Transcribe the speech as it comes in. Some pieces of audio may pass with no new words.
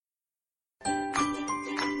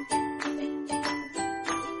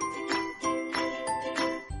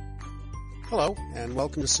Hello, and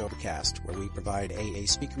welcome to Sobercast, where we provide AA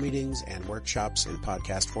speaker meetings and workshops in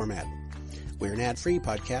podcast format. We're an ad-free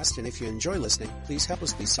podcast, and if you enjoy listening, please help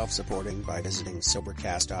us be self-supporting by visiting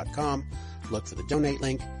Sobercast.com, look for the donate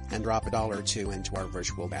link, and drop $1 or $2 into our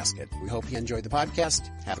virtual basket. We hope you enjoy the podcast.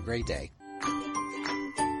 Have a great day.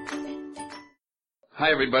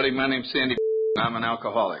 Hi, everybody. My name's Sandy. I'm an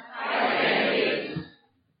alcoholic.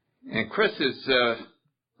 And Chris is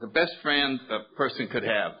the best friend a person could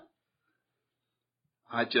have.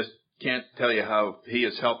 I just can't tell you how he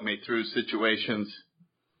has helped me through situations.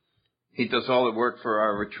 He does all the work for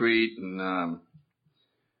our retreat and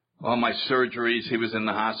all my surgeries. He was in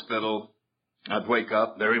the hospital. I'd wake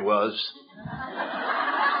up, there he was.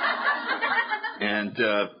 And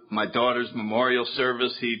my daughter's memorial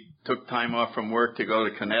service, he took time off from work to go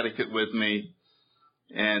to Connecticut with me.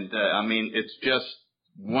 And, it's just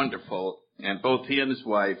wonderful. And both he and his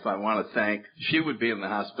wife, I want to thank. She would be in the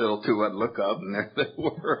hospital, too. I'd look up, and there they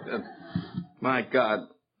were. And my God.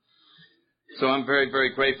 So I'm very,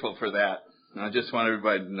 very grateful for that. And I just want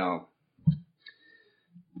everybody to know.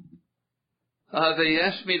 They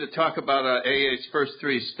asked me to talk about AA's first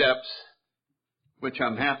 3 steps, which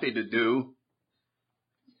I'm happy to do.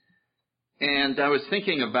 And I was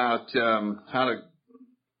thinking about how to,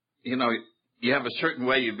 you have a certain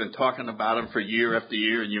way you've been talking about them for year after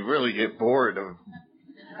year, and you really get bored of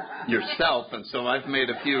yourself. And so I've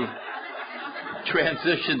made a few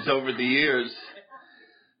transitions over the years.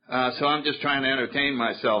 So I'm just trying to entertain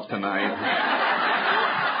myself tonight.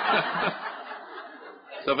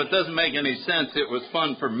 So if it doesn't make any sense, it was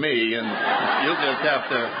fun for me, and you'll just have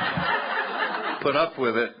to put up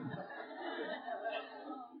with it.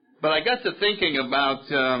 But I got to thinking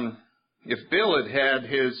about if Bill had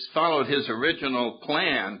followed his original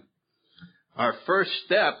plan, our first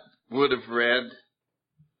step would have read,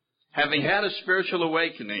 having had a spiritual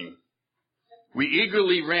awakening, we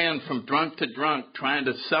eagerly ran from drunk to drunk trying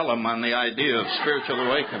to sell him on the idea of spiritual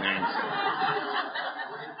awakenings.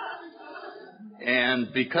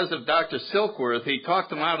 And because of Dr. Silkworth, he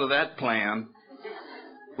talked him out of that plan,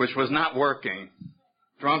 which was not working.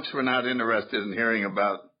 Drunks were not interested in hearing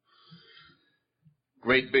about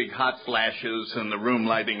great big hot flashes and the room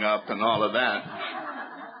lighting up and all of that.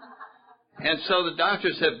 And so the doctor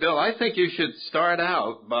said, Bill, I think you should start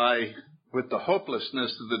out with the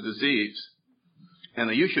hopelessness of the disease. And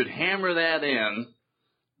you should hammer that in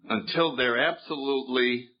until they're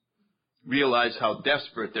absolutely realize how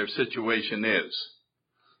desperate their situation is.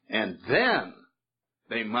 And then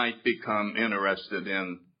they might become interested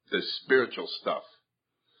in the spiritual stuff.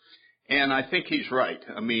 And I think he's right.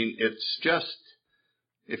 It's just,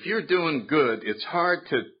 if you're doing good, it's hard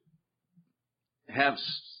to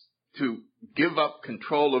give up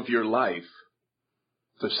control of your life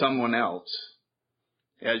to someone else,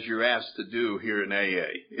 as you're asked to do here in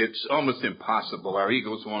AA. It's almost impossible. Our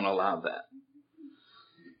egos won't allow that.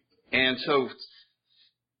 And so,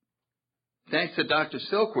 thanks to Dr.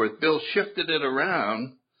 Silkworth, Bill shifted it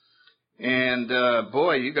around. And, I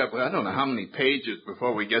don't know how many pages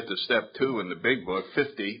before we get to step 2 in the big book,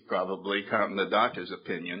 50 probably, counting the doctor's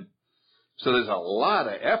opinion. So there's a lot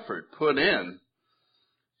of effort put in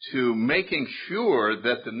to making sure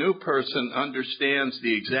that the new person understands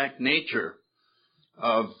the exact nature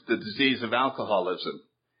of the disease of alcoholism.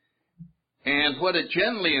 And what it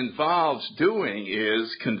generally involves doing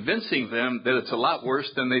is convincing them that it's a lot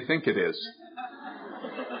worse than they think it is.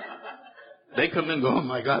 They come in and go, oh,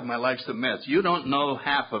 my God, my life's a mess. You don't know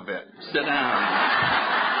half of it. Sit down.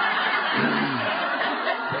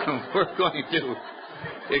 We're going to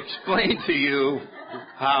explain to you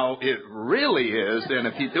how it really is. And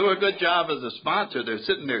if you do a good job as a sponsor, they're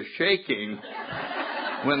sitting there shaking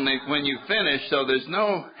when you finish. So there's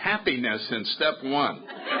no happiness in step 1.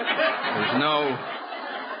 There's no,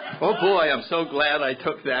 oh, boy, I'm so glad I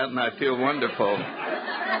took that and I feel wonderful.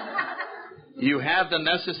 You have the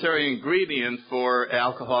necessary ingredient for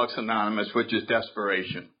Alcoholics Anonymous, which is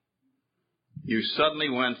desperation. You suddenly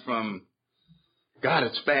went from, God,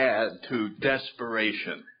 it's bad, to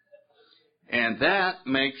desperation. And that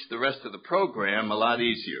makes the rest of the program a lot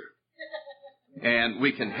easier. And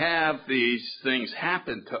we can have these things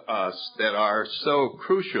happen to us that are so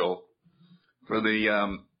crucial for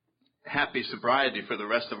the happy sobriety for the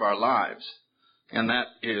rest of our lives. And that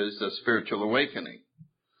is a spiritual awakening.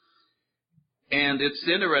 And it's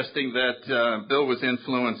interesting that Bill was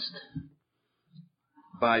influenced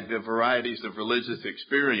by the varieties of religious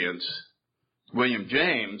experience, William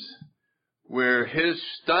James, where his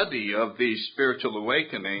study of these spiritual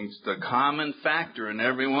awakenings, the common factor in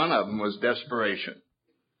every one of them was desperation.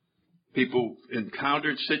 People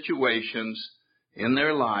encountered situations in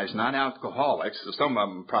their lives, not alcoholics, some of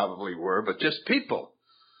them probably were, but just people.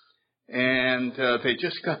 And they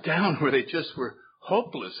just got down where they just were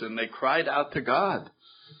hopeless, and they cried out to God.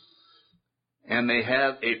 And they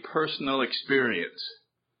had a personal experience.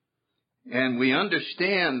 And we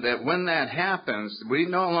understand that when that happens, we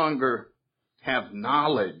no longer have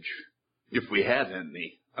knowledge, if we had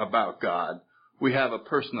any, about God. We have a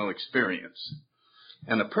personal experience.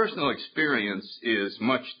 And a personal experience is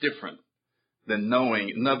much different than knowing.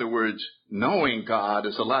 In other words, knowing God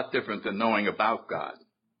is a lot different than knowing about God.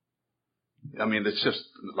 I mean, it's just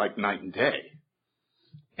like night and day.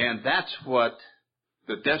 And that's what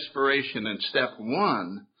the desperation in step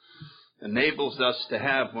one enables us to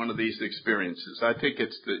have one of these experiences. I think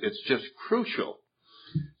it's just crucial.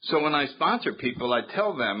 So when I sponsor people, I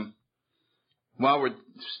tell them, while we're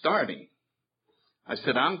starting, I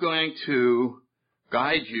said, I'm going to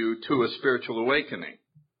guide you to a spiritual awakening.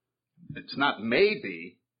 It's not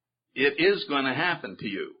maybe, it is going to happen to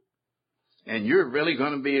you. And you're really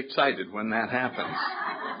going to be excited when that happens.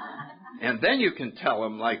 And then you can tell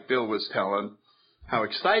them, like Bill was telling, how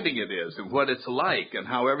exciting it is and what it's like and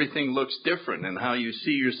how everything looks different and how you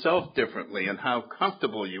see yourself differently and how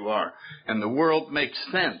comfortable you are. And the world makes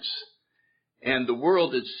sense. And the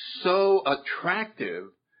world is so attractive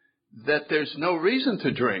that there's no reason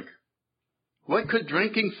to drink. What could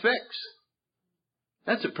drinking fix?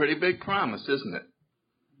 That's a pretty big promise, isn't it?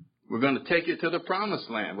 We're going to take you to the promised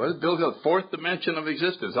land. What is Bill called? Fourth dimension of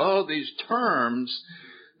existence. All these terms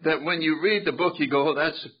that when you read the book, you go, oh,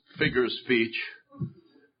 that's a figure of speech.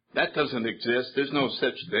 That doesn't exist. There's no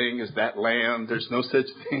such thing as that land. There's no such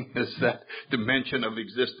thing as that dimension of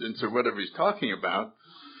existence or whatever he's talking about.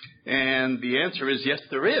 And the answer is yes,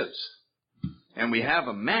 there is. And we have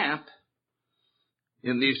a map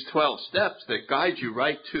in these 12 steps that guide you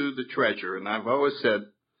right to the treasure. And I've always said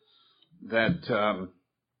that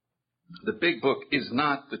the big book is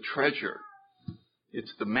not the treasure.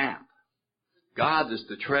 It's the map. God is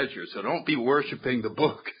the treasure. So don't be worshiping the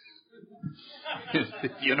book.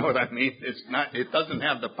 You know what I mean? It doesn't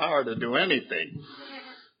have the power to do anything.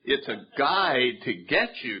 It's a guide to get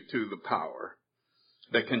you to the power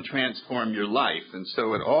that can transform your life. And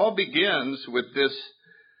so it all begins with this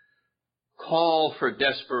call for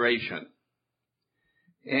desperation.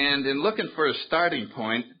 And in looking for a starting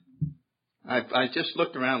point, I just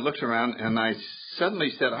looked around, and I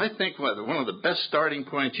suddenly said, I think one of the best starting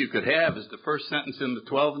points you could have is the first sentence in the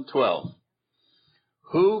 12 and 12.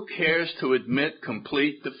 Who cares to admit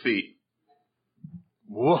complete defeat?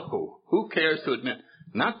 Whoa, who cares to admit?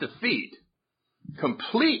 Not defeat,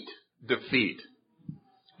 complete defeat.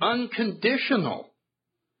 Unconditional.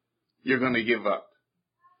 You're going to give up.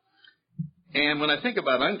 And when I think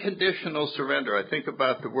about unconditional surrender, I think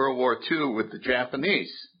about the World War II with the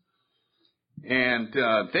Japanese. And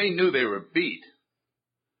they knew they were beat.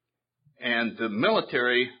 And the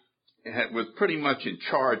military was pretty much in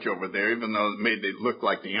charge over there, even though it made it look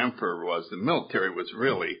like the emperor was. The military was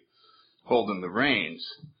really holding the reins.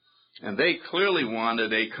 And they clearly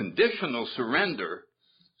wanted a conditional surrender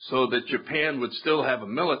so that Japan would still have a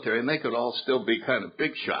military and they could all still be kind of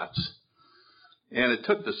big shots. And it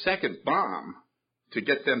took the second bomb to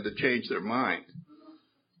get them to change their mind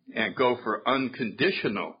and go for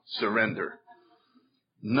unconditional surrender.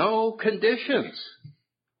 No conditions.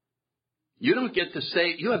 You don't get to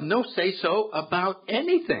say, you have no say-so about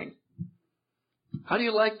anything. How do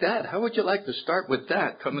you like that? How would you like to start with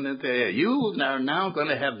that coming into AA? You are now going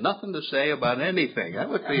to have nothing to say about anything. That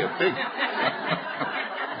would be a big...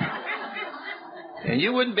 And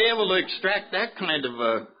you wouldn't be able to extract that kind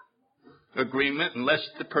of agreement unless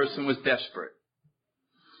the person was desperate.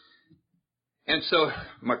 And so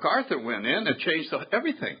MacArthur went in and changed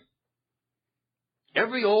everything.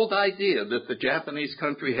 Every old idea that the Japanese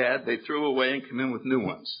country had, they threw away and came in with new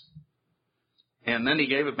ones. And then he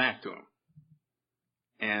gave it back to them.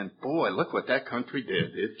 And boy, look what that country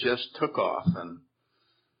did. It just took off and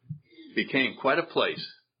became quite a place.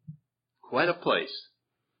 Quite a place.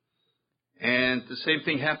 And the same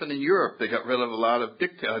thing happened in Europe. They got rid of a lot of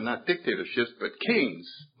not dictatorships, but kings,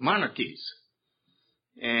 monarchies,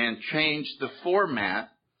 and changed the format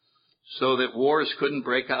so that wars couldn't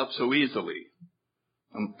break out so easily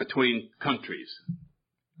between countries.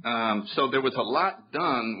 So there was a lot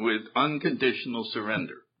done with unconditional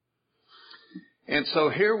surrender. And so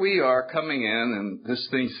here we are coming in, and this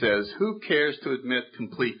thing says, who cares to admit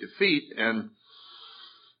complete defeat? And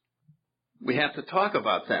we have to talk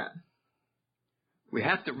about that. We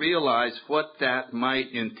have to realize what that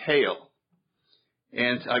might entail.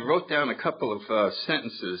 And I wrote down a couple of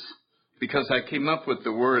sentences because I came up with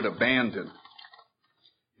the word abandon.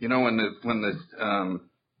 You know, when the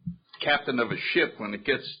captain of a ship, when it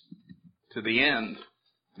gets to the end,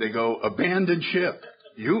 they go, abandon ship.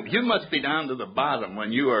 You must be down to the bottom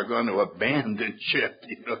when you are going to abandon ship.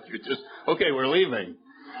 You know, you're just, okay, we're leaving.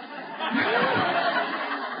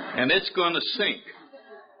 And it's going to sink.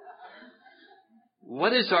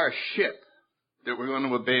 What is our ship that we're going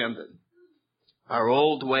to abandon? Our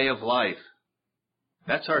old way of life.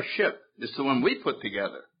 That's our ship. It's the one we put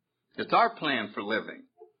together. It's our plan for living.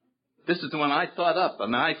 This is the one I thought up,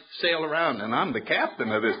 and I sail around, and I'm the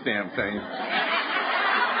captain of this damn thing.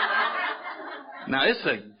 Now, it's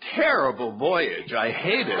a terrible voyage. I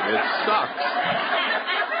hate it. It sucks.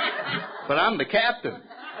 But I'm the captain.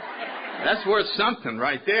 That's worth something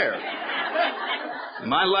right there.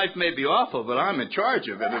 My life may be awful, but I'm in charge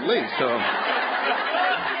of it at least. So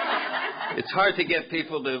it's hard to get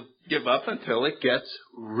people to give up until it gets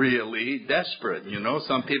really desperate. You know,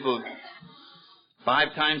 some people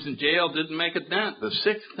 5 times in jail didn't make a dent. The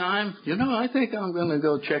 6th time, you know, I think I'm going to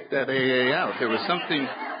go check that AA out. There was something.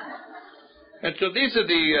 And so these are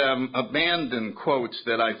the abandoned quotes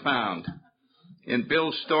that I found. In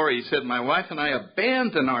Bill's story, he said, my wife and I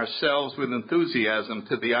abandon ourselves with enthusiasm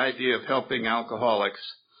to the idea of helping alcoholics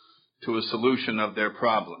to a solution of their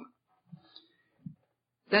problem.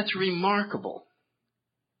 That's remarkable.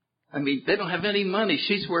 I mean, they don't have any money.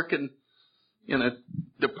 She's working in a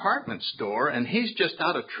department store, and he's just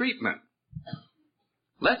out of treatment.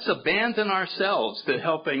 Let's abandon ourselves to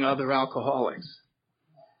helping other alcoholics.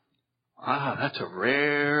 That's a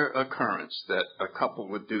rare occurrence that a couple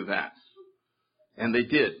would do that. And they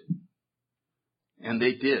did. And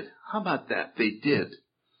they did. How about that? They did.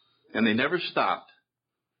 And they never stopped.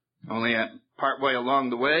 Only at partway along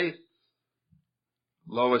the way,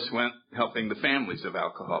 Lois went helping the families of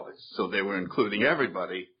alcoholics. So they were including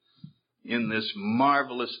everybody in this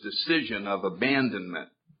marvelous decision of abandonment.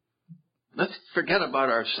 Let's forget about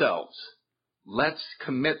ourselves. Let's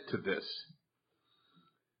commit to this.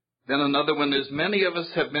 Then another one is, many of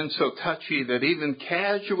us have been so touchy that even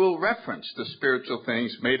casual reference to spiritual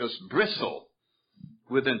things made us bristle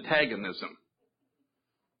with antagonism.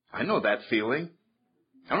 I know that feeling.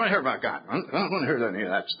 I don't want to hear about God. I don't want to hear any of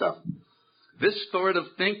that stuff. This sort of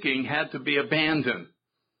thinking had to be abandoned.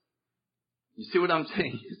 You see what I'm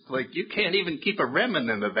saying? It's like you can't even keep a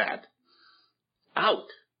remnant of that. Out.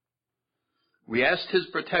 We asked his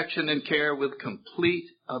protection and care with complete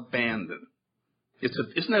abandon.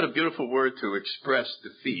 Isn't that a beautiful word to express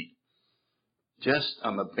defeat? Just,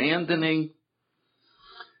 I'm abandoning.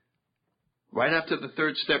 Right after the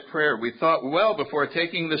 3rd step prayer, we thought well before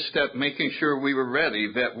taking this step, making sure we were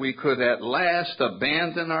ready, that we could at last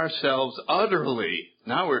abandon ourselves utterly.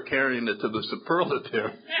 Now we're carrying it to the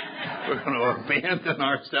superlative. We're going to abandon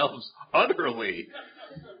ourselves utterly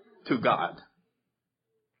to God.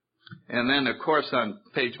 And then, of course, on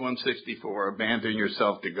page 164, abandon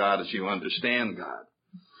yourself to God as you understand God.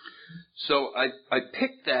 So I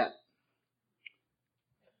picked that,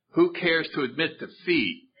 who cares to admit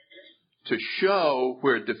defeat, to show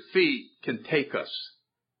where defeat can take us.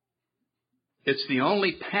 It's the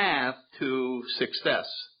only path to success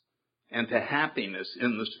and to happiness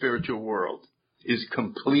in the spiritual world, is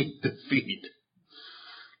complete defeat.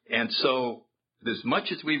 And so, as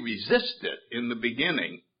much as we resist it in the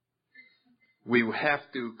beginning, we have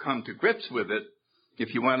to come to grips with it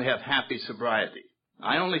if you want to have happy sobriety.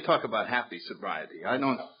 I only talk about happy sobriety. I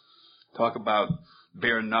don't talk about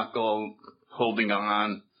bare knuckle, holding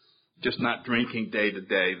on, just not drinking day to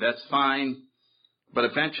day. That's fine, but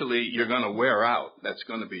eventually you're going to wear out. That's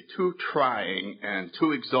going to be too trying and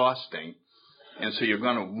too exhausting. And so you're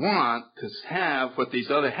going to want to have what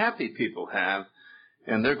these other happy people have,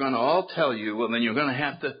 and they're going to all tell you, well, then you're going to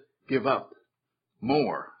have to give up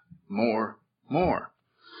more.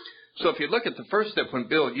 So if you look at the first step, when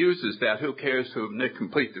Bill uses that, who cares to admit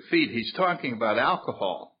complete defeat, he's talking about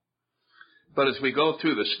alcohol. But as we go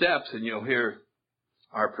through the steps, and you'll hear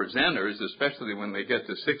our presenters, especially when they get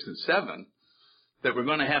to 6 and 7, that we're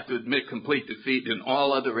going to have to admit complete defeat in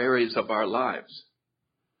all other areas of our lives.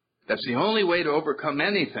 That's the only way to overcome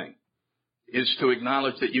anything, is to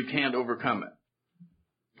acknowledge that you can't overcome it.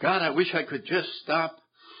 God, I wish I could just stop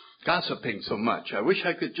gossiping so much. I wish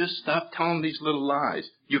I could just stop telling these little lies.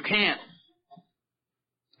 You can't.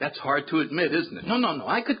 That's hard to admit, isn't it? No.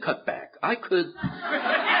 I could cut back. I could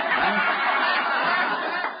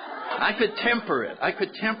temper it.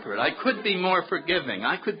 I could be more forgiving.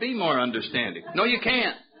 I could be more understanding. No, you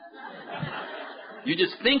can't. You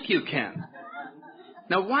just think you can.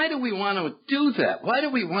 Now, why do we want to do that? Why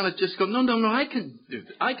do we want to just go, no, I can do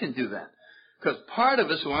that. I can do that. Because part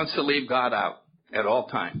of us wants to leave God out at all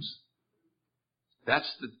times. That's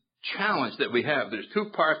the challenge that we have. There's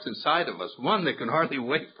two parts inside of us. One that can hardly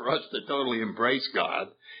wait for us to totally embrace God.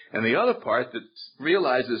 And the other part that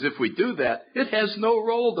realizes if we do that, it has no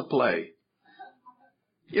role to play.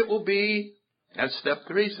 It will be, as step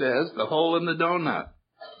 3 says, the hole in the donut.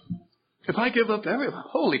 If I give up everyone,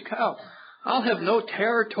 holy cow, I'll have no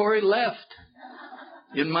territory left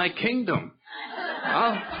in my kingdom.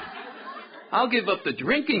 I'll give up the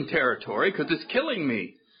drinking territory because it's killing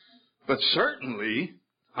me. But certainly,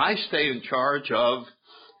 I stay in charge of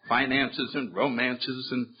finances and romances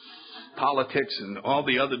and politics and all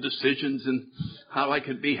the other decisions and how I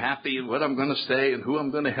can be happy and what I'm going to say and who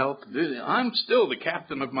I'm going to help. I'm still the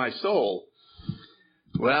captain of my soul.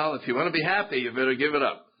 Well, if you want to be happy, you better give it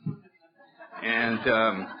up.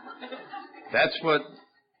 And that's what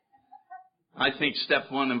I think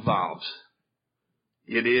step 1 involves.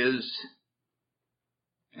 It is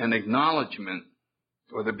an acknowledgement,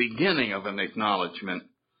 or the beginning of an acknowledgement,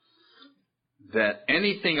 that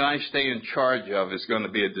anything I stay in charge of is going to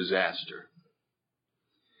be a disaster.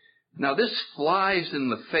 Now, this flies in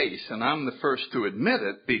the face, and I'm the first to admit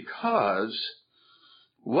it, because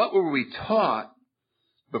what were we taught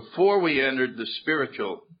before we entered the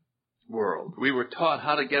spiritual world? We were taught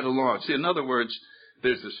how to get along. See, in other words,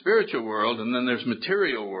 there's the spiritual world, and then there's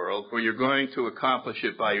material world where you're going to accomplish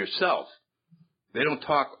it by yourself. They don't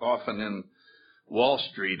talk often in Wall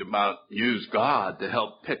Street about use God to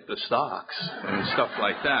help pick the stocks and stuff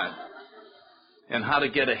like that, and how to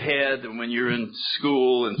get ahead and when you're in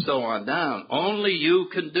school and so on down. Only you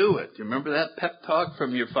can do it. You remember that pep talk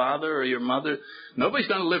from your father or your mother? Nobody's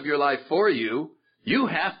going to live your life for you. You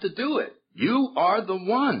have to do it. You are the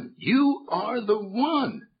one. You are the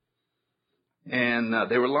one. And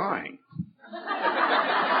they were lying.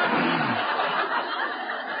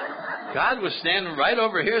 God was standing right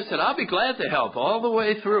over here and said, I'll be glad to help all the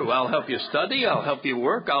way through. I'll help you study. I'll help you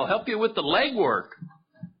work. I'll help you with the legwork.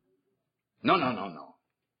 No.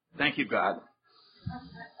 Thank you, God.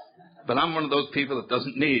 But I'm one of those people that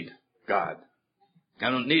doesn't need God. I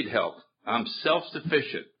don't need help. I'm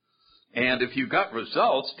self-sufficient. And if you got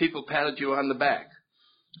results, people patted you on the back.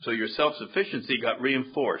 So your self-sufficiency got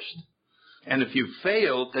reinforced. And if you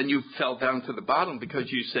failed, then you fell down to the bottom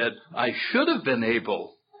because you said, I should have been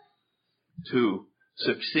able to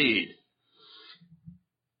succeed.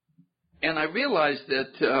 And I realized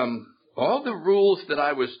that all the rules that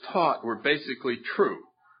I was taught were basically true,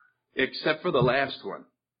 except for the last one.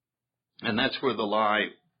 And that's where the lie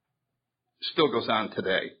still goes on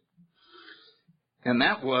today. And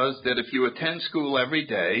that was that if you attend school every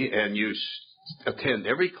day and you attend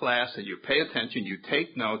every class and you pay attention, you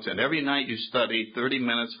take notes, and every night you study 30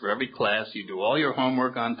 minutes for every class, you do all your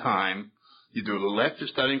homework on time, you do a little extra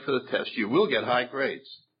studying for the test, you will get high grades.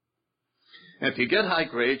 And if you get high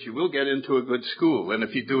grades, you will get into a good school. And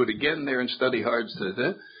if you do it again there and study hard,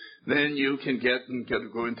 then you can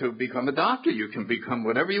go into become a doctor. You can become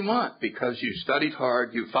whatever you want because you studied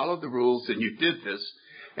hard, you followed the rules, and you did this.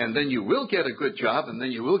 And then you will get a good job, and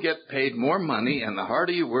then you will get paid more money, and the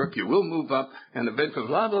harder you work, you will move up, and eventually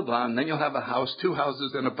blah, blah, blah, and then you'll have a house, 2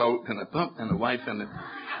 houses, and a boat, and a bump, and a wife, and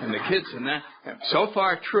the kids, and that. And so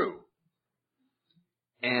far, true.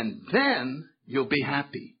 And then you'll be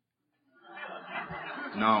happy.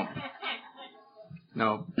 No.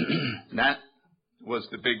 That was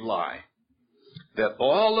the big lie. That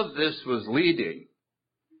all of this was leading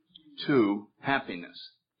to happiness.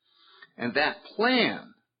 And that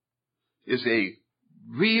plan is a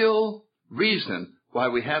real reason why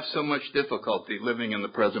we have so much difficulty living in the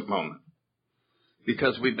present moment.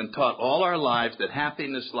 Because we've been taught all our lives that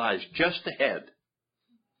happiness lies just ahead.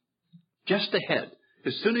 Just ahead.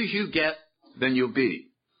 As soon as you get, then you'll be.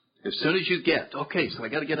 As soon as you get, okay, so I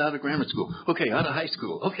got to get out of grammar school. Okay, out of high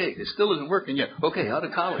school. Okay, it still isn't working yet. Okay, out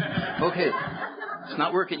of college. Okay, it's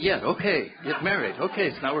not working yet. Okay, get married. Okay,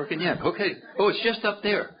 it's not working yet. Okay, oh, it's just up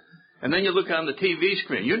there. And then you look on the TV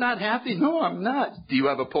screen. You're not happy? No, I'm not. Do you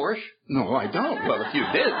have a Porsche? No, I don't. Well, if you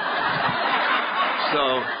did.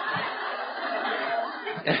 So,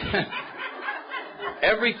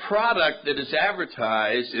 every product that is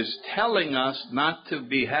advertised is telling us not to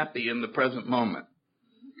be happy in the present moment.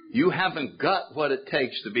 You haven't got what it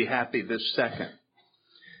takes to be happy this second.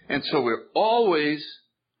 And so we're always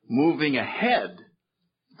moving ahead,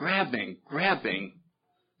 grabbing,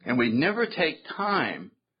 and we never take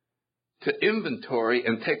time to inventory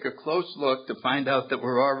and take a close look to find out that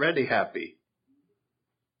we're already happy.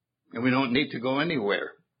 And we don't need to go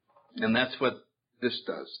anywhere. And that's what this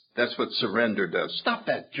does. That's what surrender does. Stop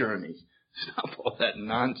that journey. Stop all that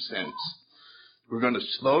nonsense. We're going to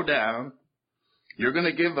slow down. You're going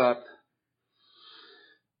to give up.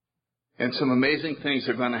 And some amazing things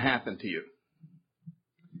are going to happen to you.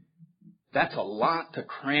 That's a lot to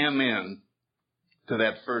cram in to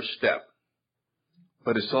that first step.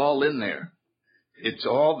 But it's all in there. It's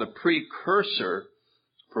all the precursor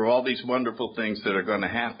for all these wonderful things that are going to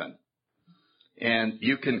happen. And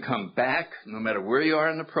you can come back, no matter where you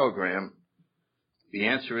are in the program. The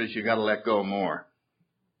answer is you got to let go more.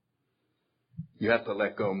 You have to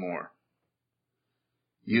let go more.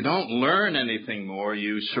 You don't learn anything more,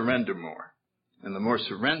 you surrender more. And the more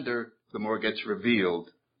surrender, the more gets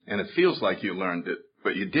revealed. And it feels like you learned it,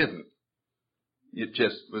 but you didn't. It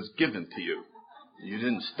just was given to you. You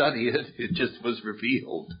didn't study it, it just was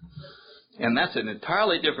revealed. And that's an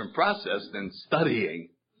entirely different process than studying.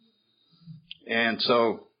 And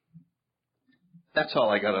so, that's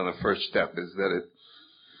all I got on the first step, is that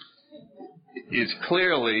it is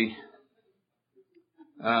clearly,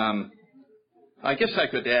 I guess I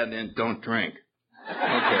could add in, don't drink.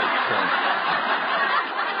 Okay, so.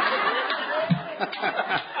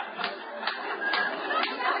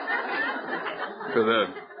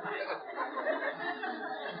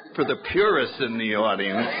 For the purists in the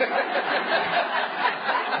audience.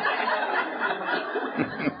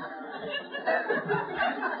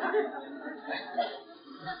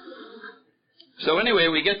 So anyway,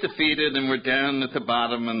 we get defeated and we're down at the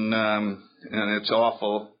bottom and it's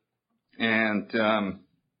awful. And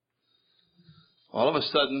all of a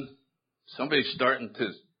sudden, somebody's starting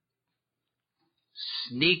to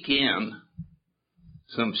sneak in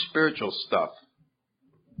some spiritual stuff.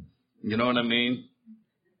 You know what I mean?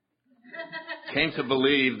 Came to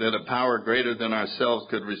believe that a power greater than ourselves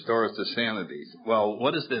could restore us to sanity. Well,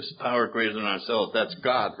 what is this power greater than ourselves? That's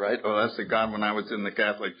God, right? Oh, that's the God when I was in the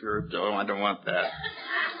Catholic Church. Oh, I don't want that.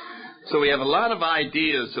 So we have a lot of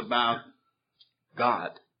ideas about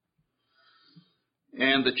God.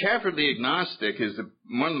 And the chapter of the agnostic is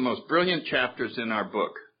one of the most brilliant chapters in our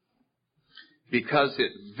book, because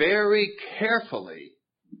it very carefully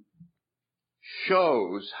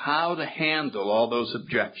shows how to handle all those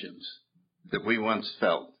objections that we once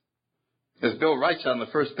felt. As Bill writes on the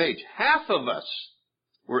first page, half of us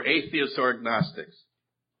were atheists or agnostics.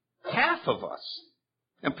 Half of us.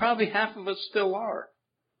 And probably half of us still are.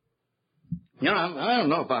 You know, I don't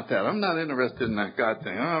know about that. I'm not interested in that God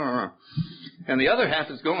thing. I don't know. And the other half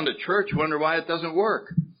is going to church, wonder why it doesn't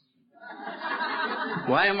work.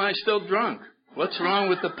 Why am I still drunk? What's wrong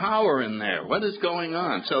with the power in there? What is going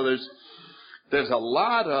on? So there's a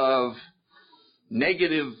lot of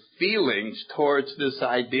negative feelings towards this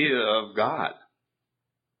idea of God.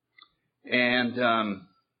 And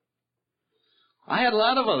I had a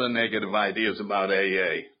lot of other negative ideas about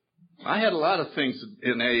AA. I had a lot of things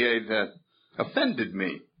in AA that offended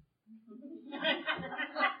me.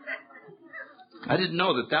 I didn't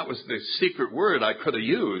know that that was the secret word I could have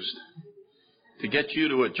used to get you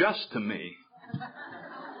to adjust to me.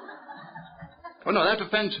 Oh, no, that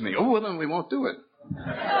offends me. Oh, well, then we won't do it.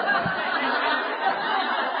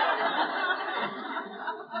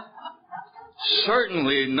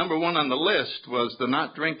 Certainly, number one on the list was the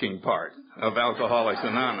not drinking part of Alcoholics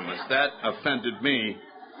Anonymous. That offended me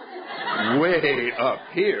way up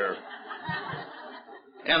here.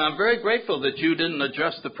 And I'm very grateful that you didn't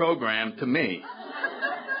adjust the program to me.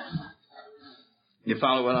 You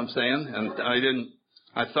follow what I'm saying? And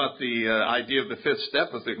I thought the idea of the fifth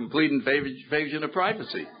step was the complete invasion of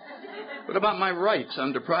privacy. What about my rights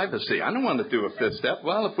under privacy? I don't want to do a fifth step.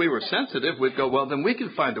 Well, if we were sensitive, we'd go, well, then we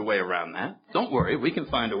can find a way around that. Don't worry, we can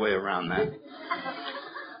find a way around that.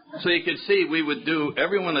 So you can see we would do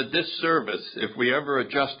everyone a disservice if we ever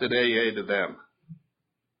adjusted AA to them.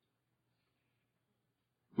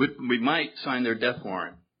 We might sign their death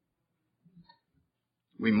warrant.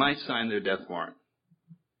 We might sign their death warrant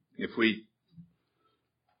if we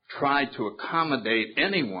tried to accommodate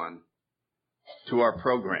anyone to our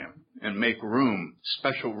program and make room,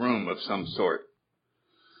 special room of some sort.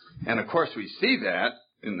 And of course we see that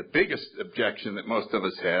in the biggest objection that most of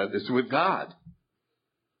us had is with God.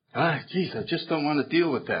 Geez, I just don't want to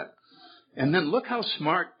deal with that. And then look how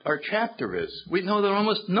smart our chapter is. We know that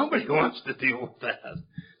almost nobody wants to deal with that.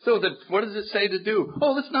 So what does it say to do?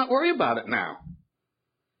 Oh, let's not worry about it now.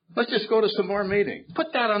 Let's just go to some more meetings.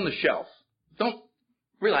 Put that on the shelf. Don't,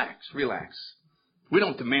 relax. We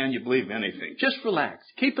don't demand you believe anything. Just relax.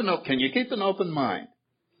 Can you keep an open mind?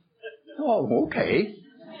 Oh, okay.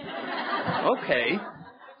 Okay.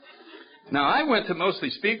 Now, I went to mostly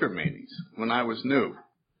speaker meetings when I was new.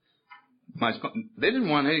 They didn't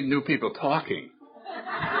want any new people talking.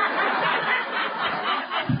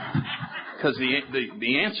 Because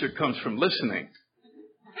the answer comes from listening.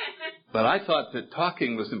 But I thought that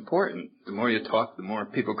talking was important. The more you talk, the more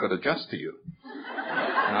people could adjust to you.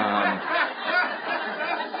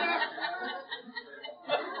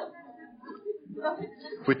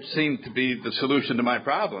 Which seemed to be the solution to my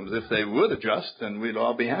problems. If they would adjust, then we'd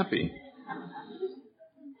all be happy.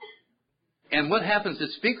 And what happens at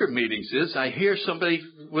speaker meetings is I hear somebody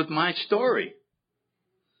with my story.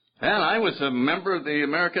 And I was a member of the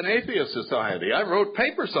American Atheist Society. I wrote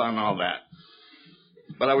papers on all that.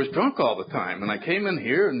 But I was drunk all the time. And I came in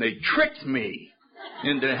here and they tricked me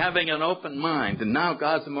into having an open mind. And now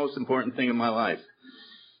God's the most important thing in my life.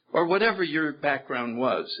 Or whatever your background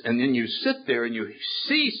was. And then you sit there and you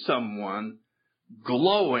see someone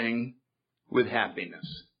glowing with happiness.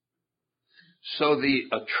 So the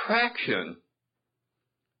attraction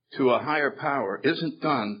to a higher power isn't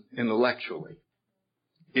done intellectually.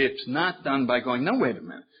 It's not done by going, no, wait a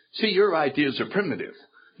minute. See, your ideas are primitive.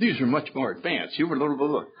 These are much more advanced. You were blah, blah,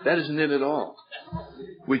 blah. That isn't it at all.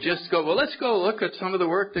 We just go, well, let's go look at some of the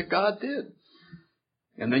work that God did.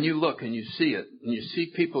 And then you look and you see it. And you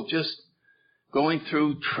see people just going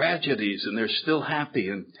through tragedies and they're still happy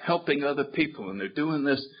and helping other people and they're doing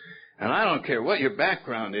this. And I don't care what your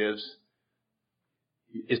background is,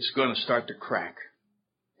 it's going to start to crack.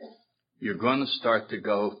 You're going to start to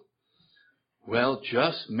go, well,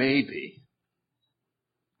 just maybe.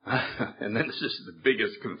 And then this is the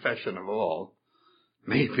biggest confession of all.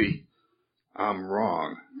 Maybe I'm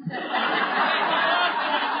wrong.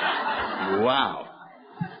 Wow.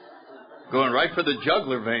 Going right for the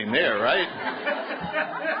jugular vein there, right?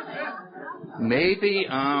 Maybe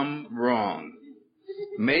I'm wrong.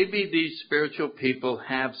 Maybe these spiritual people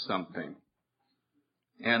have something.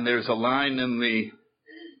 And there's a line in the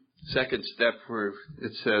second step where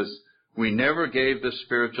it says, we never gave the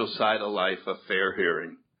spiritual side of life a fair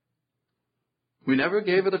hearing. We never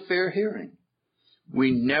gave it a fair hearing.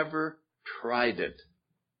 We never tried it.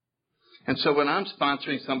 And so when I'm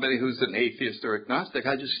sponsoring somebody who's an atheist or agnostic,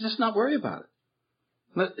 I just not worry about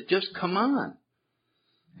it. Just come on.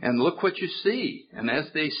 And look what you see. And as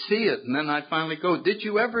they see it, and then I finally go, did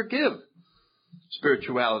you ever give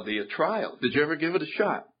spirituality a trial? Did you ever give it a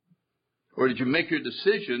shot? Or did you make your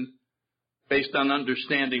decision based on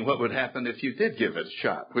understanding what would happen if you did give it a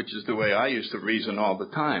shot, which is the way I used to reason all the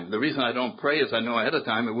time. The reason I don't pray is I know ahead of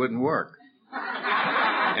time it wouldn't work.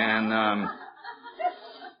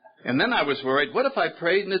 And then I was worried, what if I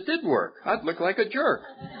prayed and it did work? I'd look like a jerk.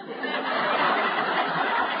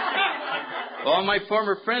 All my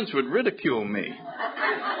former friends would ridicule me.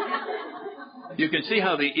 You can see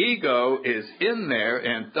how the ego is in there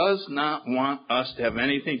and does not want us to have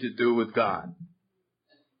anything to do with God.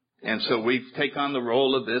 And so we take on the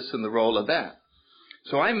role of this and the role of that.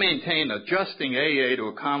 So I maintain adjusting AA to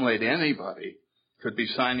accommodate anybody could be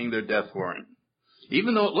signing their death warrant.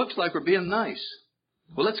 Even though it looks like we're being nice.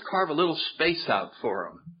 Well, let's carve a little space out for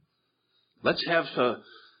them. Let's have,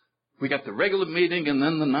 we got the regular meeting and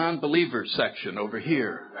then the non-believer section over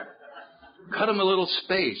here. Cut them a little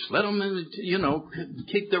space. Let them,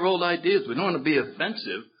 keep their old ideas. We don't want to be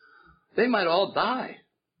offensive. They might all die.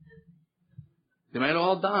 They might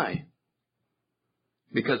all die.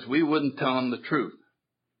 Because we wouldn't tell them the truth.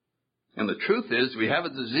 And the truth is we have a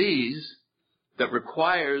disease that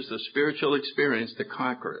requires a spiritual experience to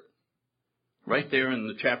conquer it. Right there in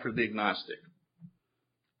the chapter of the agnostic.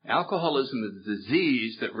 Alcoholism is a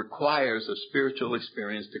disease that requires a spiritual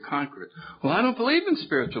experience to conquer it. Well, I don't believe in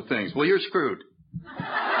spiritual things. Well, you're screwed.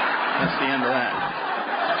 That's the end of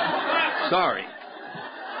that. Sorry.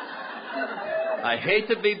 I hate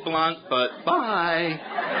to be blunt, but bye.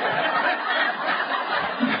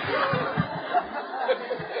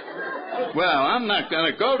 Well, I'm not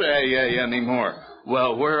going to go to AA anymore.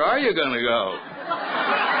 Well, where are you going to go?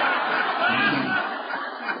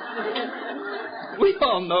 We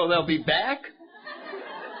all know they'll be back.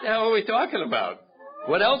 Now, what are we talking about?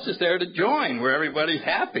 What else is there to join where everybody's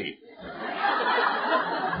happy?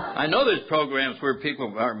 I know there's programs where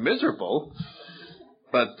people are miserable,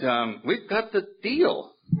 but we've got the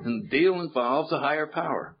deal. And the deal involves a higher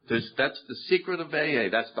power. That's the secret of AA.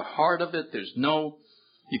 That's the heart of it.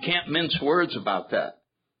 You can't mince words about that.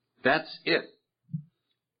 That's it.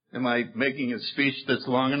 Am I making a speech that's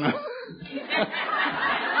long enough?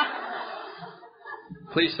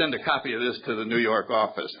 Please send a copy of this to the New York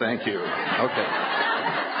office. Thank you. Okay.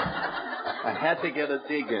 I had to get a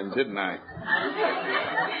dig in, didn't I?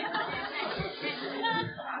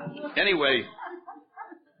 Anyway,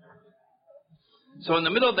 so in the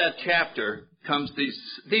middle of that chapter comes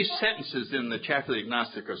these sentences in the chapter of the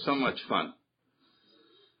agnostic are so much fun.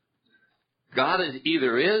 God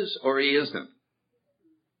either is or he isn't.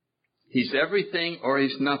 He's everything or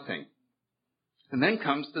he's nothing. And then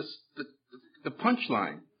comes the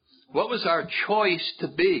punchline. What was our choice to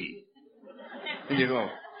be? And you go,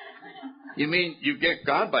 you mean you get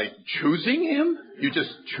God by choosing him? You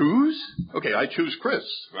just choose? Okay, I choose Chris.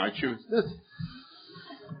 I choose this.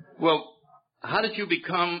 Well, how did you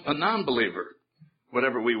become a non-believer?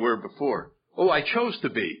 Whatever we were before. Oh, I chose to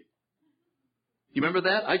be. You remember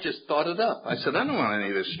that? I just thought it up. I said, I don't want any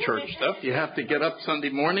of this church stuff. You have to get up Sunday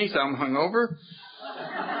mornings. I'm hungover.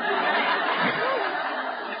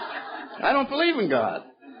 I don't believe in God.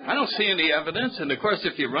 I don't see any evidence. And, of course,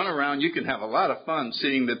 if you run around, you can have a lot of fun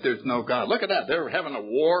seeing that there's no God. Look at that. They're having a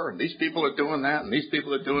war, and these people are doing that, and these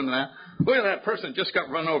people are doing that. Look at that person just got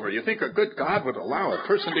run over. You think a good God would allow a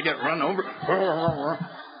person to get run over?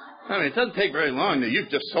 I mean, it doesn't take very long that you've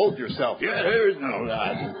just sold yourself. Yeah, there is no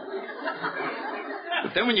God.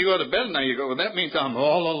 But then when you go to bed at night, you go, well, that means I'm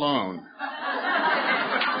all alone.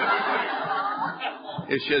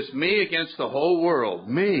 It's just me against the whole world.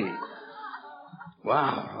 Me.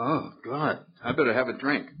 Wow. Oh, God. I better have a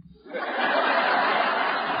drink.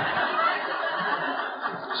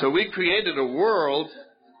 So we created a world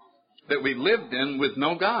that we lived in with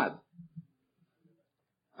no God.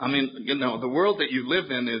 I mean, you know, the world that you live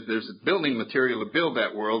in is there's a building material to build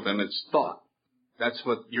that world, and it's thought. That's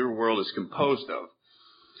what your world is composed of.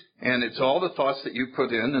 And it's all the thoughts that you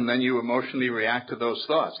put in, and then you emotionally react to those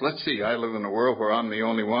thoughts. Let's see, I live in a world where I'm the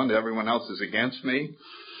only one, everyone else is against me.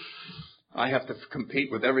 I have to compete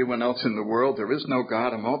with everyone else in the world. There is no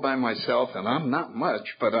God. I'm all by myself, and I'm not much,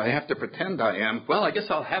 but I have to pretend I am. Well, I guess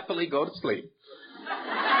I'll happily go to sleep.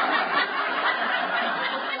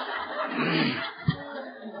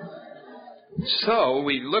 So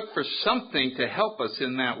we looked for something to help us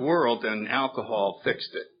in that world, and alcohol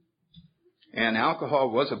fixed it. And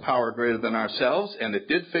alcohol was a power greater than ourselves, and it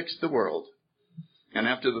did fix the world. And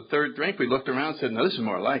after the third drink, we looked around and said, no, this is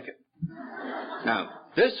more like it. Now,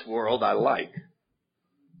 this world I like.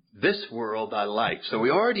 This world I like. So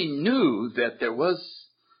we already knew that there was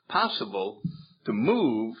possible to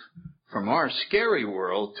move from our scary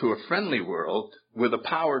world to a friendly world with a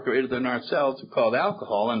power greater than ourselves called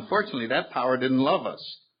alcohol. Unfortunately, that power didn't love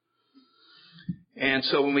us. And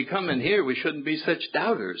so when we come in here, we shouldn't be such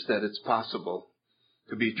doubters that it's possible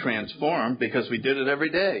to be transformed, because we did it every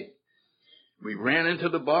day. We ran into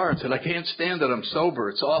the bar and said, I can't stand it. I'm sober.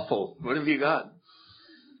 It's awful. What have you got?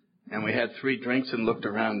 And we had 3 drinks and looked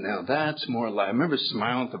around. Now, that's more like, I remember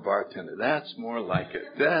smiling at the bartender. That's more like it.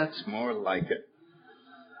 That's more like it.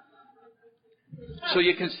 So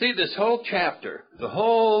you can see this whole chapter, the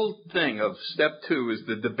whole thing of step 2 is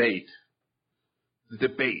the debate. The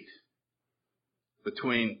debate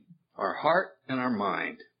between our heart and our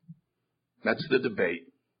mind. That's the debate.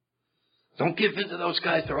 Don't give in to those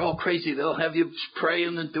guys. They're all crazy. They'll have you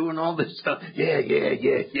praying and doing all this stuff. Yeah.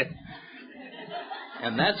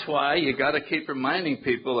 And that's why you got to keep reminding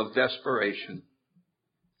people of desperation.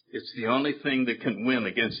 It's the only thing that can win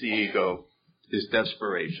against the ego is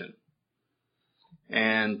desperation.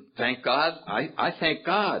 And thank God, I thank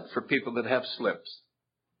God for people that have slips,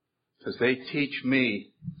 because they teach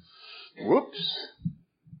me,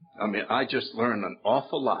 I mean, I just learned an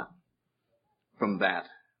awful lot from that.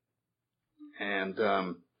 And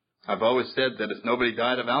I've always said that if nobody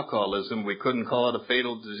died of alcoholism, we couldn't call it a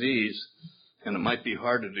fatal disease, and it might be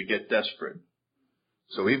harder to get desperate.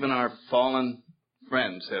 So even our fallen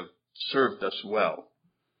friends have served us well.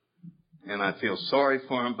 And I feel sorry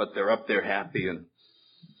for them, but they're up there happy.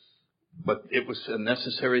 But it was a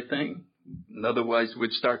necessary thing. Otherwise,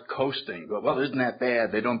 we'd start coasting. Go, well, isn't that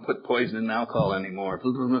bad? They don't put poison in alcohol anymore.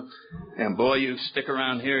 And boy, you stick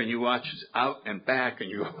around here and you watch Out and Back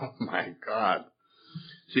and you go, oh my God.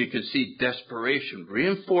 So you can see desperation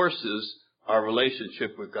reinforces our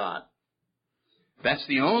relationship with God. That's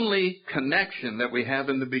the only connection that we have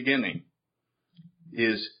in the beginning,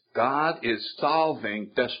 is God is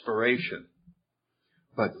solving desperation.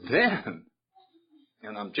 But then,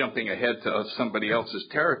 and I'm jumping ahead to somebody else's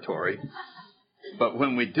territory, but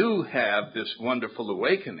when we do have this wonderful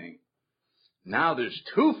awakening, now there's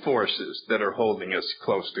 2 forces that are holding us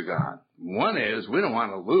close to God. One is we don't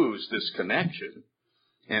want to lose this connection,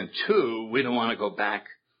 and 2, we don't want to go back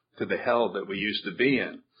to the hell that we used to be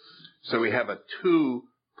in. So we have a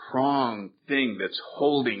 2-pronged thing that's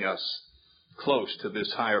holding us close to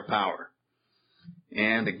this higher power.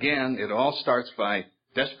 And again, it all starts by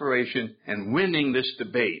desperation and winning this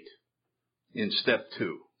debate in step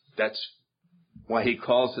 2. That's why he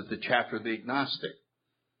calls it the chapter of the agnostic.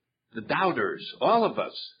 The doubters, all of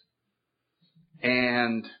us.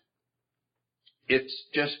 And it's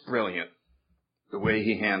just brilliant the way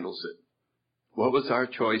he handles it. What was our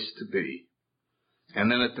choice to be? And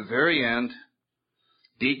then at the very end,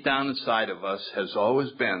 deep down inside of us has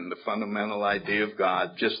always been the fundamental idea of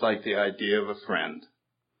God, just like the idea of a friend.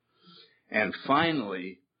 And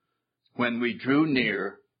finally, when we drew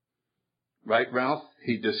near, right, Ralph?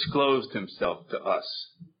 He disclosed himself to us.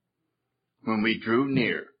 When we drew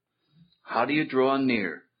near. How do you draw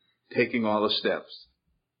near? Taking all the steps.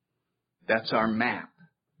 That's our map.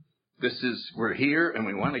 We're here and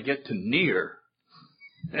we want to get to near.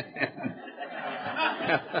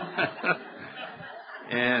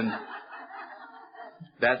 And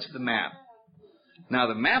that's the map. Now,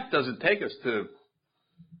 the map doesn't take us to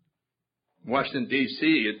Washington, D.C.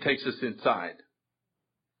 It takes us inside.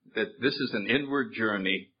 That this is an inward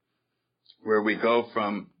journey where we go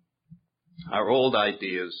from our old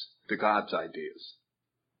ideas to God's ideas.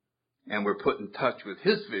 And we're put in touch with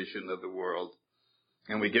His vision of the world,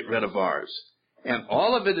 and we get rid of ours. And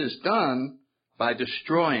all of it is done by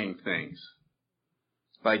destroying things,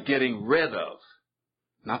 by getting rid of,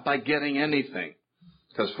 not by getting anything.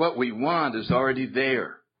 Because what we want is already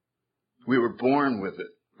there. We were born with it.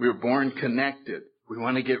 We were born connected. We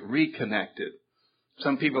want to get reconnected.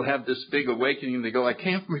 Some people have this big awakening and they go, I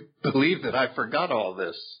can't believe that I forgot all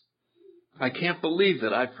this. I can't believe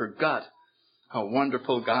that I forgot how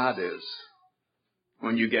wonderful God is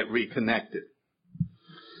when you get reconnected.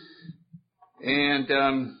 And,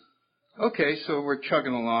 okay, so we're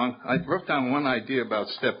chugging along. I wrote down one idea about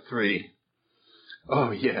step 3.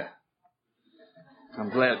 Oh, yeah. I'm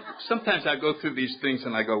glad. Sometimes I go through these things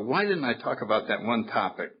and I go, why didn't I talk about that one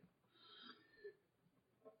topic?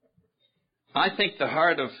 I think the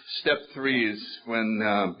heart of step 3 is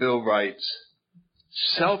when Bill writes,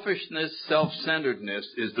 selfishness, self-centeredness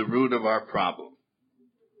is the root of our problem.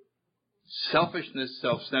 Selfishness,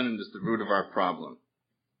 self-centeredness is the root of our problem.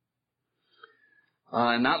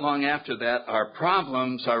 And not long after that, our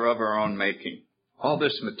problems are of our own making. All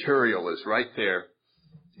this material is right there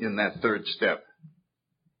in that third step.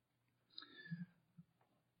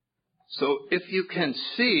 So if you can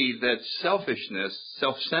see that selfishness,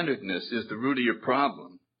 self-centeredness is the root of your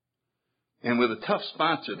problem, and with a tough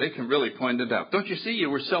sponsor, they can really point it out. Don't you see, you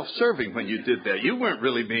were self-serving when you did that. You weren't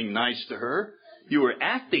really being nice to her. You were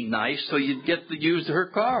acting nice so you'd get to use her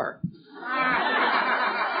car.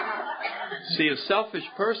 See, a selfish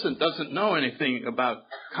person doesn't know anything about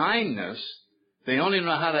kindness. They only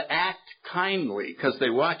know how to act kindly because they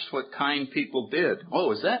watched what kind people did.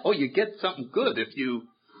 Oh, is that? Oh, you get something good if you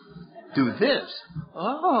do this.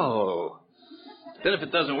 Oh. Then if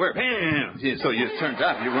it doesn't work, bam! So it turns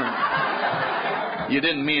out you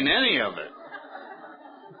didn't mean any of it.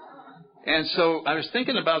 And so I was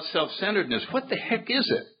thinking about self-centeredness. What the heck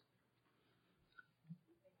is it?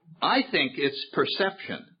 I think it's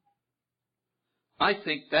perception. I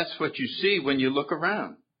think that's what you see when you look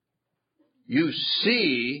around. You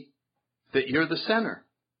see that you're the center.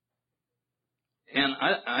 And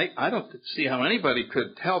I don't see how anybody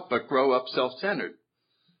could help but grow up self-centered.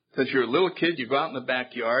 Because you're a little kid, you go out in the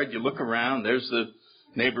backyard, you look around, there's the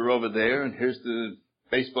neighbor over there, and here's the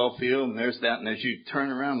baseball field, and there's that, and as you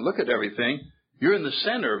turn around and look at everything, you're in the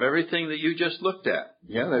center of everything that you just looked at.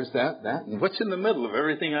 Yeah, there's that, and what's in the middle of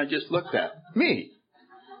everything I just looked at? Me.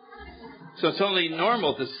 So it's only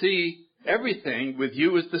normal to see everything with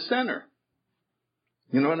you as the center.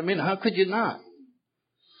 You know what I mean? How could you not?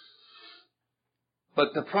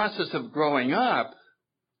 But the process of growing up,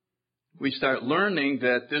 we start learning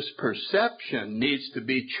that this perception needs to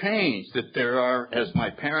be changed, that there are, as my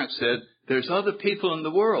parents said, there's other people in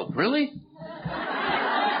the world. Really?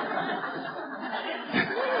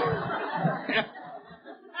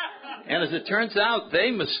 And as it turns out,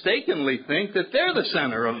 they mistakenly think that they're the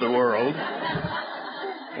center of the world.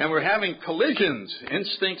 And we're having collisions,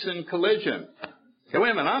 instincts in collision. Hey,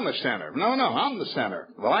 wait a minute, I'm the center. No, I'm the center.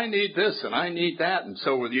 Well, I need this and I need that. And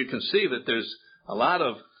so you can see that there's a lot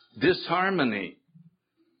of disharmony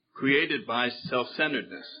created by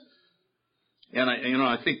self-centeredness. And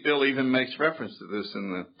I think Bill even makes reference to this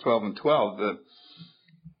in the 12 and 12, that,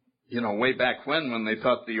 way back when they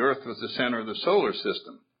thought the earth was the center of the solar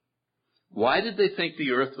system. Why did they think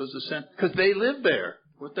the earth was the center? Because they lived there.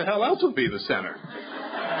 What the hell else would be the center?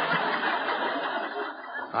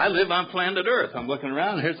 I live on planet Earth. I'm looking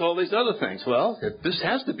around, and here's all these other things. Well, if this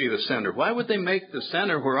has to be the center, why would they make the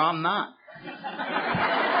center where I'm not?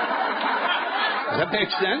 Does that make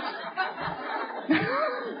sense?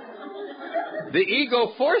 The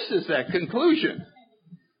ego forces that conclusion.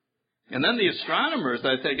 And then the astronomers,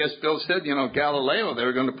 I guess Bill said, Galileo, they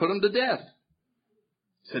were going to put him to death.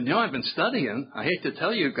 He said, I've been studying. I hate to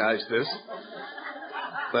tell you guys this,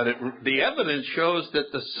 but the evidence shows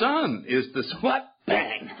that the sun is the what?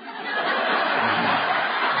 Bang!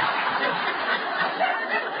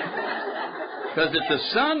 Because if the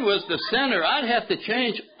sun was the center, I'd have to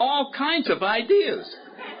change all kinds of ideas.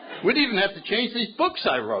 We'd even have to change these books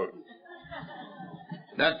I wrote.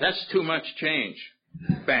 That's too much change.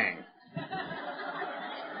 Bang.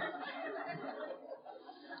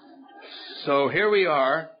 So here we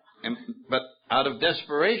are, but out of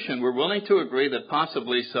desperation, we're willing to agree that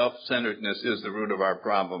possibly self-centeredness is the root of our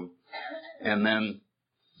problem. And then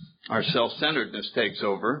our self-centeredness takes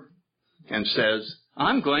over and says,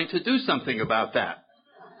 I'm going to do something about that.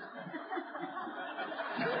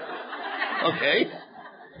 Okay.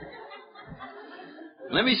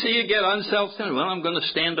 Let me see you get unself-centered. Well, I'm going to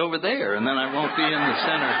stand over there, and then I won't be in the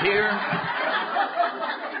center here.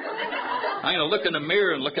 I'm going to look in the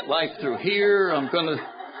mirror and look at life through here. I'm going to...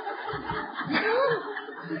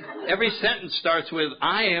 Every sentence starts with,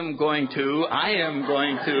 I am going to, I am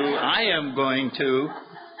going to, I am going to.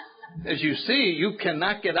 As you see, you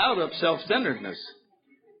cannot get out of self-centeredness.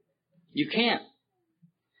 You can't.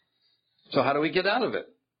 So how do we get out of it?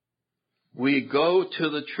 We go to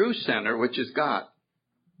the true center, which is God.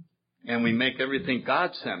 And we make everything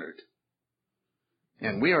God-centered.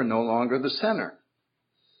 And we are no longer the center.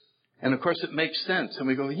 And of course it makes sense. And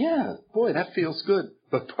we go, yeah, boy, that feels good.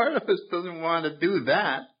 But part of us doesn't want to do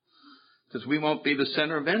that because we won't be the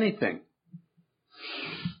center of anything.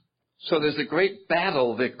 So there's a great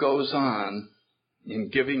battle that goes on in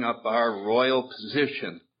giving up our royal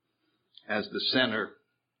position as the center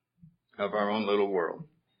of our own little world.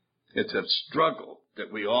 It's a struggle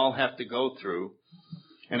that we all have to go through,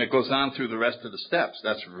 and it goes on through the rest of the steps.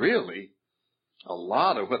 That's really a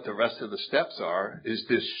lot of what the rest of the steps are, is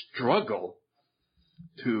this struggle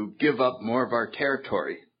to give up more of our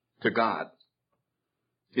territory to God.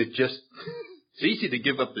 It's easy to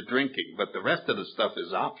give up the drinking, but the rest of the stuff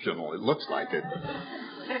is optional. It looks like it.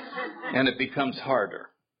 And it becomes harder.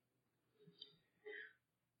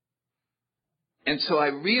 And so I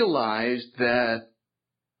realized that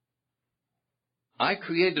I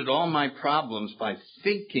created all my problems by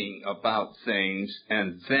thinking about things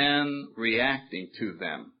and then reacting to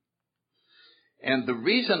them. And the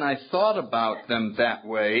reason I thought about them that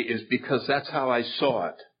way is because that's how I saw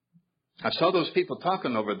it. I saw those people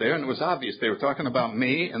talking over there, and it was obvious they were talking about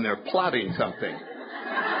me, and they're plotting something.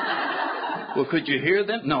 Well, could you hear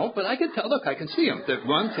them? No, but I could tell. Look, I can see them. They're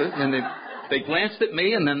one, two, and they glanced at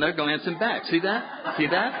me, and then they're glancing back. See that? See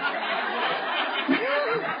that?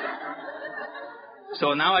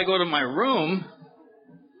 So now I go to my room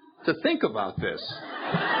to think about this.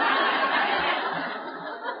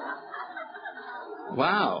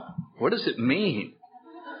 Wow, what does it mean?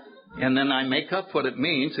 And then I make up what it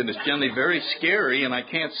means, and it's generally very scary, and I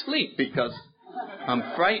can't sleep because I'm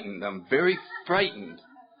frightened. I'm very frightened.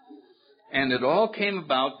 And it all came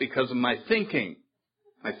about because of my thinking.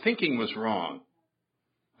 My thinking was wrong.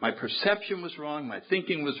 My perception was wrong. My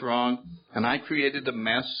thinking was wrong. And I created a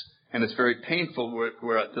mess, and it's very painful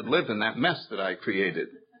to live in that mess that I created.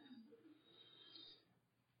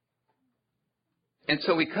 And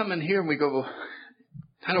so we come in here and we go, well,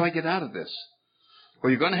 how do I get out of this? Well,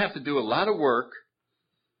 you're going to have to do a lot of work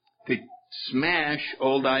to smash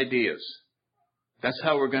old ideas. That's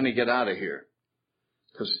how we're going to get out of here.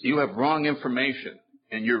 Because you have wrong information,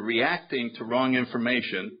 and you're reacting to wrong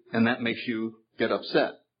information, and that makes you get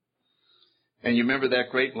upset. And you remember that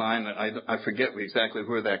great line, I forget exactly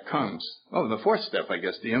where that comes. Oh, the fourth step, I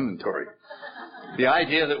guess, the inventory. The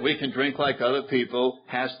idea that we can drink like other people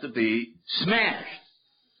has to be smashed.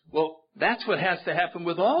 Well, that's what has to happen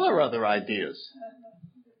with all our other ideas.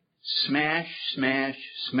 Smash, smash,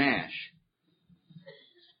 smash.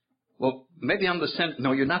 Well, maybe I'm the center.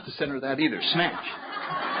 No, you're not the center of that either. Smash.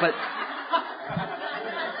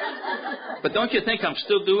 But don't you think I'm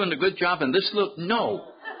still doing a good job in this little... No.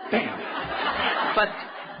 Bam. But...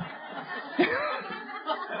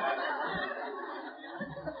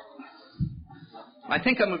 I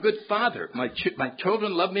think I'm a good father. My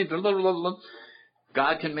children love me.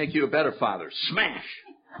 God can make you a better father. Smash.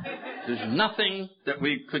 There's nothing that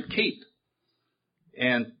we could keep.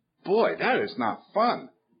 And, boy, that is not fun.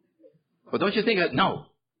 Well, don't you think that... No.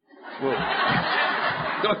 Well,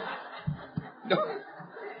 don't.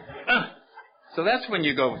 So that's when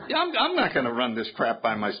you go, yeah, I'm not going to run this crap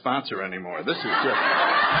by my sponsor anymore. This is just...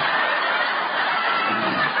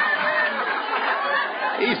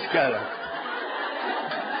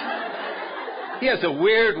 He has a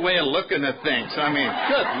weird way of looking at things. I mean,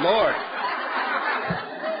 good Lord.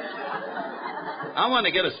 I want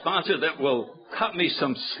to get a sponsor that will cut me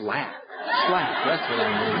some slack. Slack, that's what I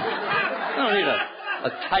need. I don't need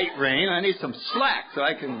a tight rein. I need some slack so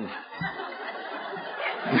I can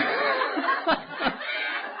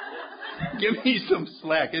Give me some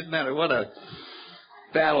slack. Isn't that what a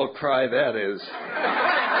battle cry that is?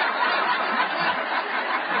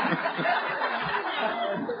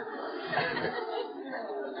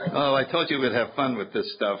 Oh, I told you we'd have fun with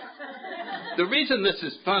this stuff. The reason this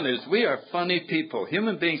is fun is we are funny people.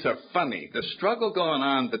 Human beings are funny. The struggle going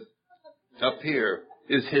on up here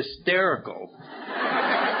is hysterical.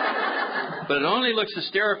 But it only looks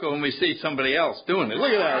hysterical when we see somebody else doing it.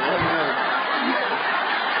 Look at that.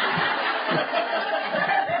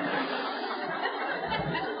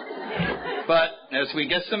 But as we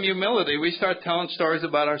get some humility, we start telling stories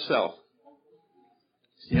about ourselves.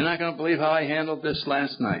 You're not going to believe how I handled this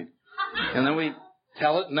last night. And then we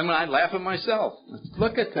tell it, and then I laugh at myself.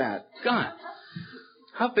 Look at that. God,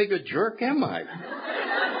 how big a jerk am I?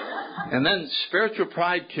 And then spiritual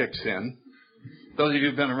pride kicks in. Those of you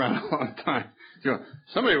who've been around a long time, you know,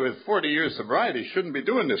 somebody with 40 years sobriety shouldn't be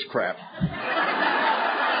doing this crap.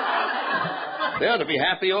 They ought to be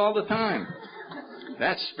happy all the time.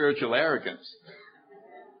 That's spiritual arrogance.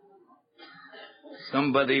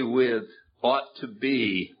 Somebody with ought to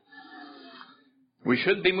be. We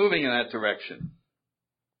shouldn't be moving in that direction.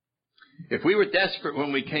 If we were desperate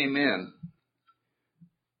when we came in,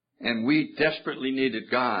 and we desperately needed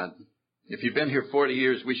God, if you've been here 40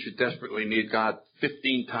 years, we should desperately need God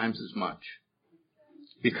 15 times as much.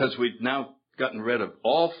 Because we've now gotten rid of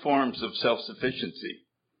all forms of self-sufficiency.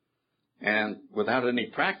 And without any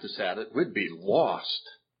practice at it, we'd be lost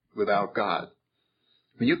without God.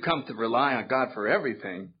 When you come to rely on God for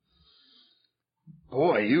everything,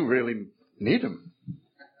 boy, you really need Him.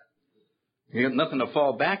 You have nothing to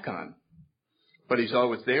fall back on. But He's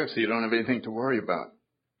always there, so you don't have anything to worry about.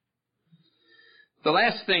 The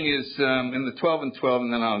last thing is in the 12 and 12,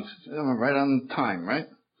 and then I'm right on time, right?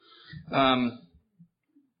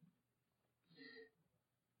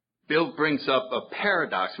 Bill brings up a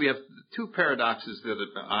paradox. We have two paradoxes that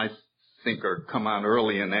I think are come out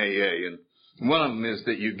early in AA, and one of them is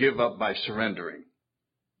that you give up by surrendering.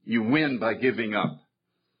 You win by giving up.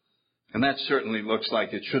 And that certainly looks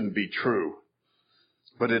like it shouldn't be true,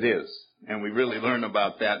 but it is. And we really learn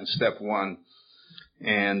about that in step 1.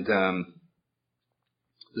 And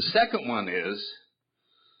the second one is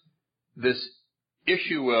this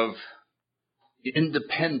issue of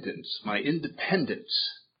independence, my independence.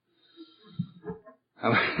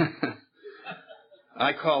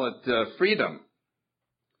 I call it freedom.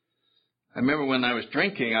 I remember when I was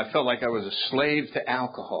drinking, I felt like I was a slave to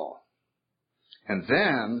alcohol. And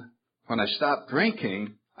then, when I stopped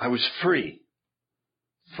drinking, I was free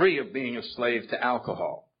of being a slave to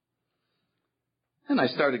alcohol. And I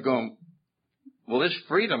started going, well, this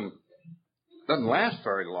freedom doesn't last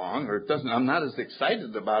very long, or I'm not as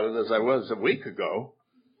excited about it as I was a week ago.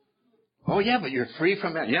 Oh, yeah, but you're free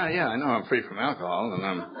from that. Yeah, I know I'm free from alcohol, and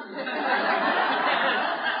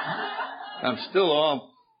I'm still all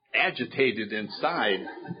agitated inside.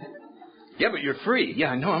 Yeah, but you're free.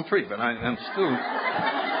 Yeah, I know I'm free, but I'm still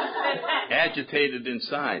agitated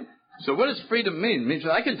inside. So what does freedom mean? It means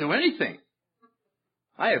I can do anything.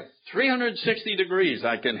 I have 360 degrees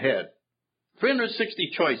I can head.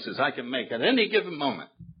 360 choices I can make at any given moment.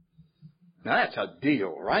 Now that's a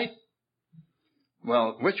deal, right?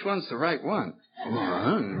 Well, which one's the right one? I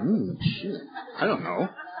don't know.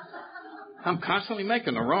 I'm constantly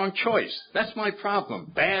making the wrong choice. That's my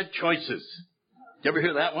problem. Bad choices. You ever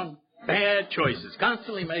hear that one? Bad choices.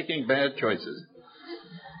 Constantly making bad choices.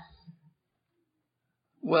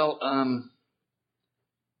 Well,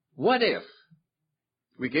 what if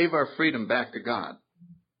we gave our freedom back to God?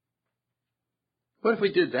 What if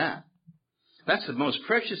we did that? That's the most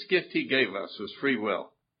precious gift He gave us, was free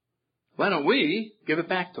will. Why don't we give it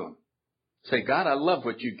back to Him? Say, God, I love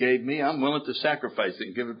what you gave me. I'm willing to sacrifice it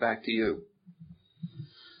and give it back to you.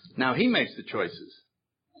 Now, He makes the choices.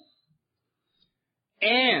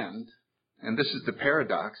 And this is the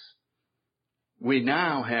paradox, we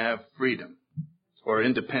now have freedom, or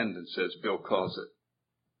independence, as Bill calls it.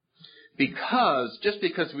 Just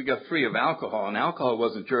because we got free of alcohol, and alcohol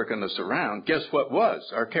wasn't jerking us around, guess what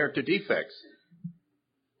was? Our character defects.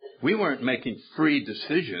 We weren't making free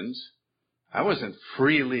decisions. I wasn't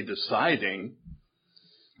freely deciding.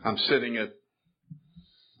 I'm sitting at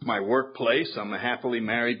my workplace. I'm a happily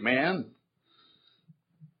married man.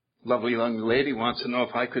 Lovely young lady wants to know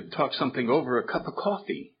if I could talk something over a cup of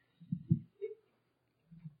coffee.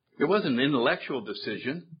 It wasn't an intellectual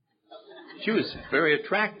decision. She was very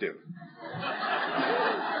attractive.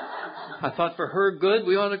 I thought for her good,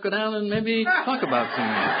 we ought to go down and maybe talk about some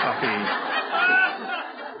coffee.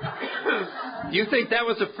 Do you think that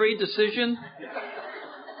was a free decision?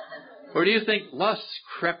 Or do you think lust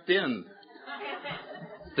crept in?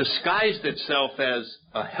 disguised itself as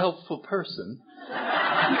a helpful person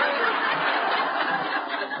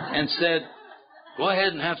and said, go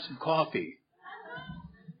ahead and have some coffee.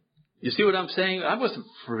 You see what I'm saying? I wasn't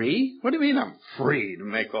free. What do you mean I'm free to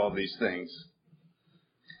make all these things?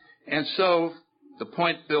 And so the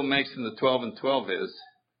point Bill makes in the 12 and 12 is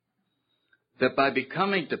that by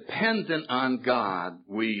becoming dependent on God,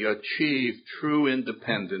 we achieve true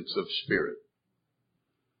independence of spirit.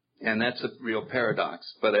 And that's a real paradox.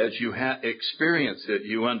 But as you experience it,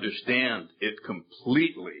 you understand it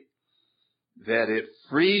completely, that it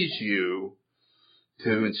frees you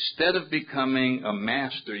to, instead of becoming a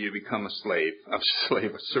master, you become a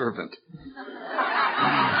servant.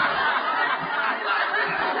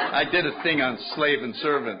 I did a thing on slave and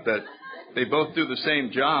servant that they both do the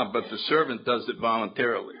same job, but the servant does it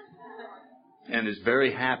voluntarily and is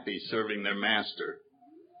very happy serving their master.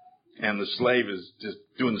 And the slave is just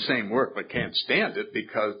doing the same work but can't stand it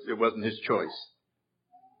because it wasn't his choice.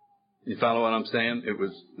 You follow what I'm saying? It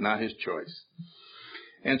was not his choice.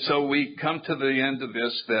 And so we come to the end of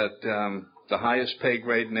this that the highest pay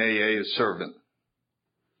grade in AA is servant.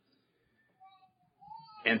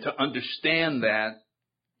 And to understand that,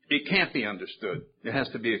 it can't be understood. It has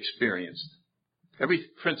to be experienced. Every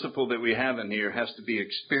principle that we have in here has to be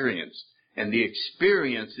experienced. And the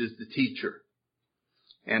experience is the teacher.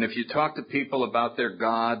 And if you talk to people about their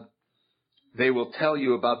God, they will tell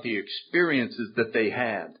you about the experiences that they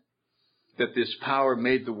had. That this power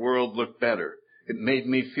made the world look better. It made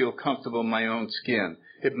me feel comfortable in my own skin.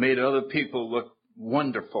 It made other people look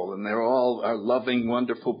wonderful, and they're all are loving,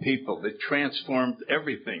 wonderful people. It transformed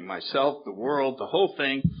everything, myself, the world, the whole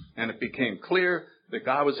thing, and it became clear that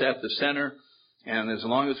God was at the center, and as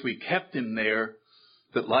long as we kept him there,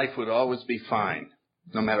 that life would always be fine.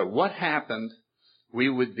 No matter what happened, we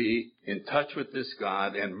would be in touch with this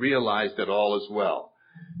God and realize that all is well.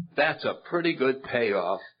 That's a pretty good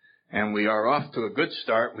payoff, and we are off to a good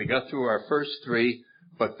start. We got through our first 3,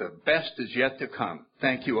 but the best is yet to come.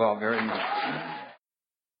 Thank you all very much.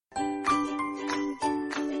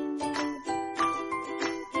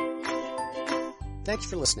 Thanks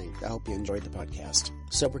for listening. I hope you enjoyed the podcast.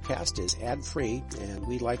 Sobercast is ad-free, and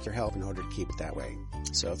we'd like your help in order to keep it that way.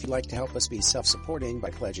 So if you'd like to help us be self-supporting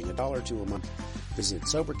by pledging $1 or $2 a month, visit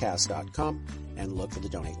Sobercast.com and look for the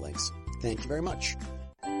donate links. Thank you very much.